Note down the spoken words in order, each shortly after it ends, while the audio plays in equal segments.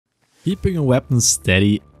keeping a weapon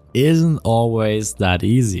steady isn't always that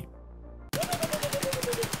easy.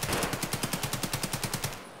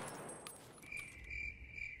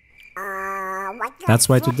 That's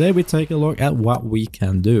why today we take a look at what we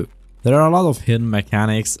can do. There are a lot of hidden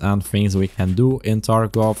mechanics and things we can do in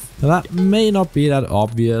Tarkov that may not be that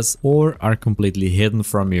obvious or are completely hidden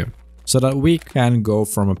from you, so that we can go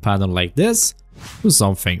from a pattern like this to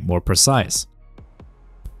something more precise.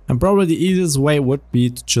 And probably the easiest way would be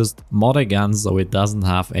to just mod a gun so it doesn't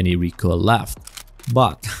have any recoil left.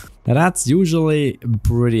 But that's usually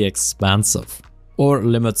pretty expensive, or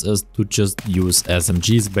limits us to just use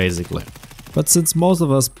SMGs basically. But since most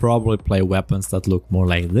of us probably play weapons that look more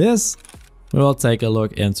like this, we will take a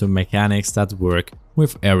look into mechanics that work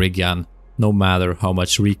with every gun, no matter how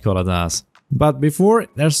much recoil it has. But before,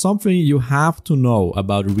 there's something you have to know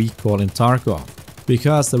about recoil in Tarkov,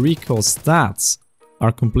 because the recoil stats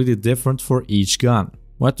are completely different for each gun.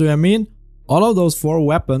 What do I mean? All of those 4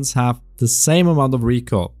 weapons have the same amount of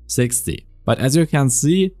recoil, 60. But as you can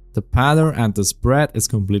see, the pattern and the spread is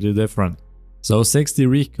completely different. So 60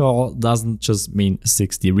 recoil doesn't just mean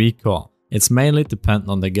 60 recoil, it's mainly dependent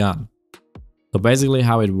on the gun. So basically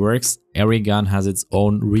how it works, every gun has its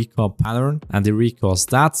own recoil pattern and the recoil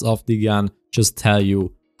stats of the gun just tell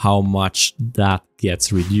you how much that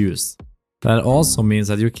gets reduced. That also means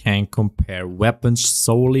that you can compare weapons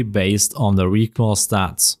solely based on the recoil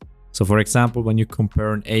stats. So for example, when you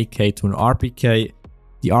compare an AK to an RPK,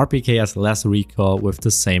 the RPK has less recoil with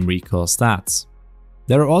the same recoil stats.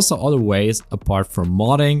 There are also other ways apart from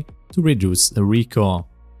modding to reduce the recoil.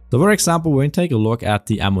 So for example, when we take a look at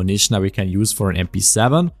the ammunition that we can use for an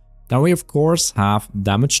MP7, then we of course have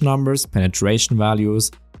damage numbers, penetration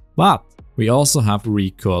values, but we also have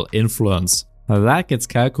recoil influence. Now that gets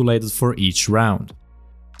calculated for each round.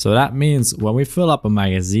 So that means when we fill up a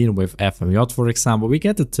magazine with FMJ for example, we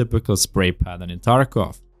get the typical spray pattern in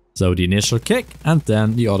Tarkov. So the initial kick and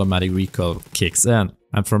then the automatic recoil kicks in.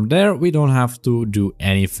 And from there we don't have to do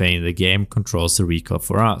anything, the game controls the recoil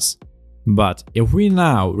for us. But if we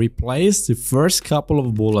now replace the first couple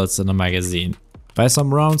of bullets in a magazine by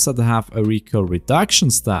some rounds that have a recoil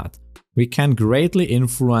reduction stat, we can greatly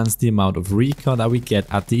influence the amount of recoil that we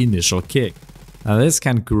get at the initial kick. Now this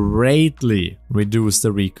can greatly reduce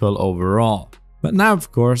the recoil overall. But now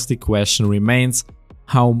of course the question remains,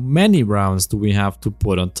 how many rounds do we have to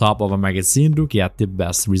put on top of a magazine to get the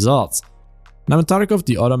best results? Now in Tarkov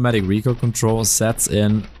the automatic recoil control sets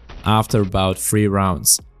in after about 3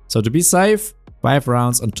 rounds. So to be safe, 5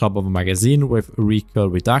 rounds on top of a magazine with recoil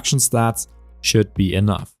reduction stats should be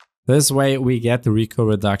enough. This way we get the recoil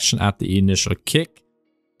reduction at the initial kick,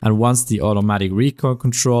 and once the automatic recoil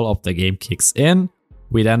control of the game kicks in,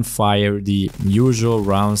 we then fire the usual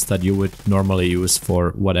rounds that you would normally use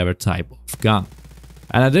for whatever type of gun.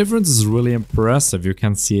 And the difference is really impressive, you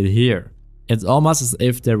can see it here. It's almost as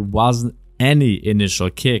if there wasn't any initial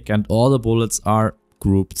kick and all the bullets are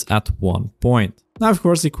grouped at one point. Now of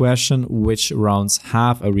course the question, which rounds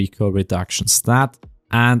have a recoil reduction stat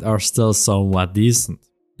and are still somewhat decent?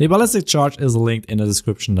 The ballistic charge is linked in the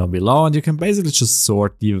description down below and you can basically just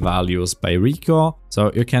sort the values by recoil,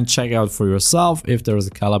 so you can check out for yourself if there is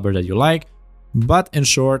a caliber that you like. But in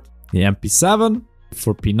short, the MP7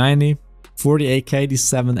 for P90, for the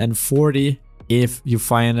AK-47 and 40 if you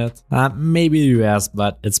find it, maybe the US,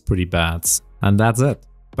 but it's pretty bad. And that's it.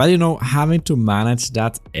 But you know, having to manage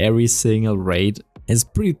that every single raid is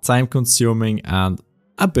pretty time consuming and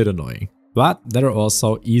a bit annoying. But there are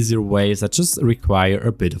also easier ways that just require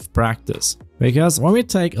a bit of practice. Because when we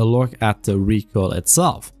take a look at the recoil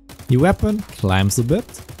itself, the weapon climbs a bit,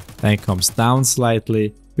 then comes down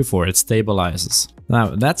slightly before it stabilizes.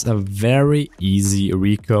 Now that's a very easy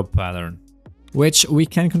recoil pattern, which we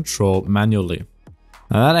can control manually.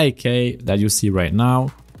 Now that AK that you see right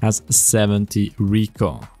now has 70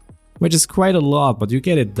 recoil, which is quite a lot, but you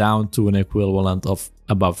get it down to an equivalent of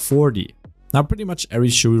about 40. Now pretty much every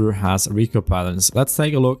shooter has recoil patterns. Let's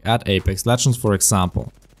take a look at Apex Legends for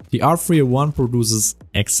example. The R301 produces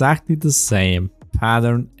exactly the same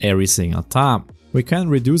pattern every single time. We can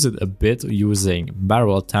reduce it a bit using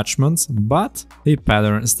barrel attachments, but the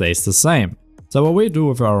pattern stays the same. So what we do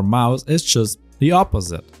with our mouse is just the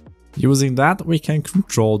opposite. Using that we can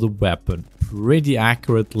control the weapon pretty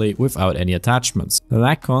accurately without any attachments.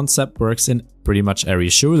 That concept works in pretty much every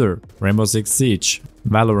shooter. Rainbow Six Siege,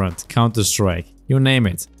 Valorant, Counter-Strike, you name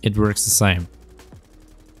it, it works the same.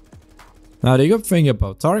 Now the good thing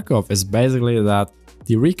about Tarkov is basically that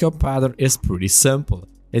the recoil pattern is pretty simple.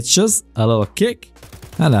 It's just a little kick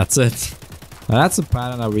and that's it. Now that's a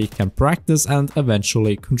pattern that we can practice and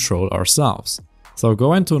eventually control ourselves. So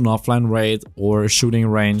go into an offline raid or a shooting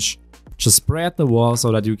range, Just spray at the wall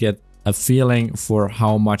so that you get a feeling for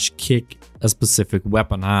how much kick a specific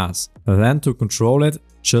weapon has. And then to control it,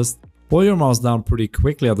 just pull your mouse down pretty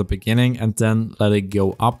quickly at the beginning and then let it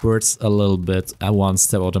go upwards a little bit, and once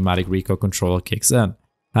the automatic recoil control kicks in.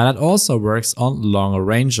 And that also works on longer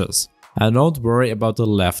ranges. And don't worry about the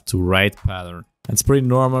left to right pattern. It's pretty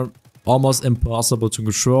normal, almost impossible to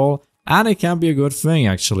control, and it can be a good thing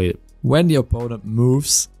actually. When the opponent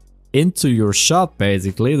moves into your shot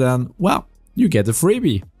basically, then well, you get a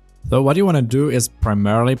freebie. So what you want to do is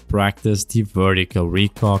primarily practice the vertical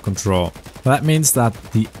recoil control. That means that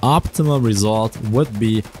the optimal result would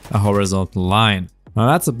be a horizontal line. Now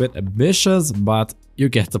that's a bit ambitious, but you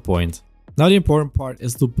get the point. Now the important part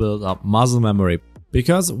is to build up muscle memory.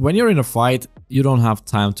 Because when you're in a fight, you don't have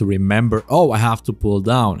time to remember, oh, I have to pull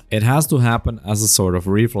down. It has to happen as a sort of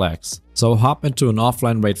reflex. So hop into an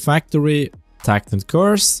offline raid factory, tact and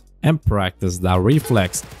curse, and practice that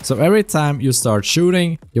reflex. So every time you start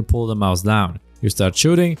shooting, you pull the mouse down. You start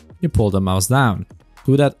shooting, you pull the mouse down.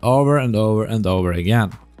 Do that over and over and over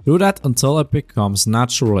again. Do that until it becomes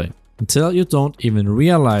naturally, until you don't even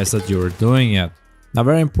realize that you're doing it. Now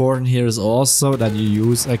very important here is also that you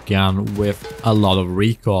use a gun with a lot of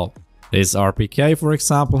recoil. This RPK for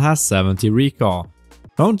example has 70 recoil.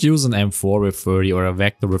 Don't use an M4 with 30 or a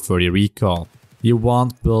Vector with 30 recoil. You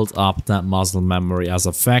won't build up that muscle memory as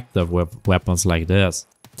effective with weapons like this.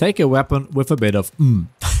 Take a weapon with a bit of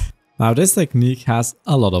Now this technique has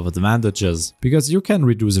a lot of advantages, because you can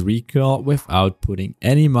reduce recoil without putting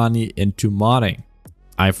any money into modding.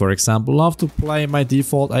 I for example love to play my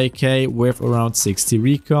default AK with around 60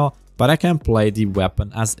 recoil, but I can play the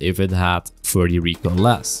weapon as if it had 30 recoil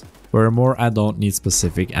less. Furthermore, I don't need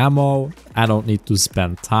specific ammo, I don't need to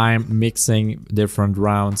spend time mixing different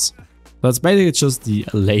rounds. So it's basically just the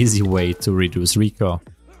lazy way to reduce recoil.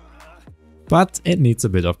 But it needs a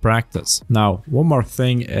bit of practice. Now, one more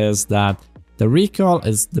thing is that the recoil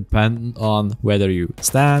is dependent on whether you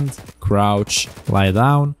stand, crouch, lie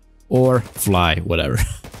down, or fly, whatever.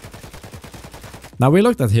 Now we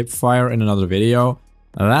looked at hip fire in another video.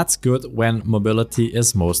 That's good when mobility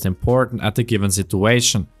is most important at a given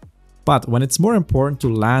situation. But when it's more important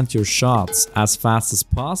to land your shots as fast as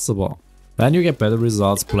possible, then you get better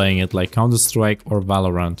results playing it like Counter-Strike or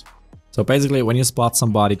Valorant. So basically when you spot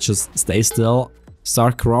somebody, just stay still,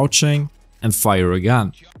 start crouching and fire a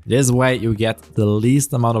gun. This way you get the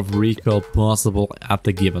least amount of recoil possible at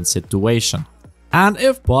the given situation. And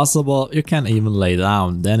if possible, you can even lay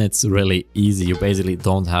down, then it's really easy, you basically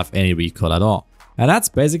don't have any recoil at all. And that's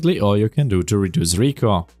basically all you can do to reduce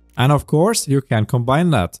recoil. And of course, you can combine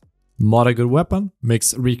that. Mod a good weapon,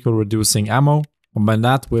 mix recoil reducing ammo, combine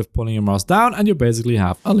that with pulling your mouse down and you basically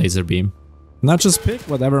have a laser beam. Now just pick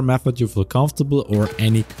whatever method you feel comfortable or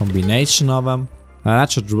any combination of them. And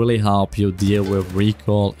that should really help you deal with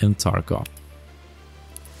recoil in Tarkov.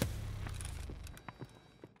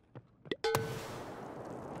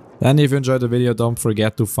 Then if you enjoyed the video, don't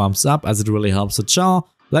forget to thumbs up as it really helps the channel.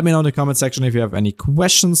 Let me know in the comment section if you have any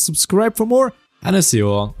questions, subscribe for more, and I'll see you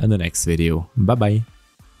all in the next video. Bye bye.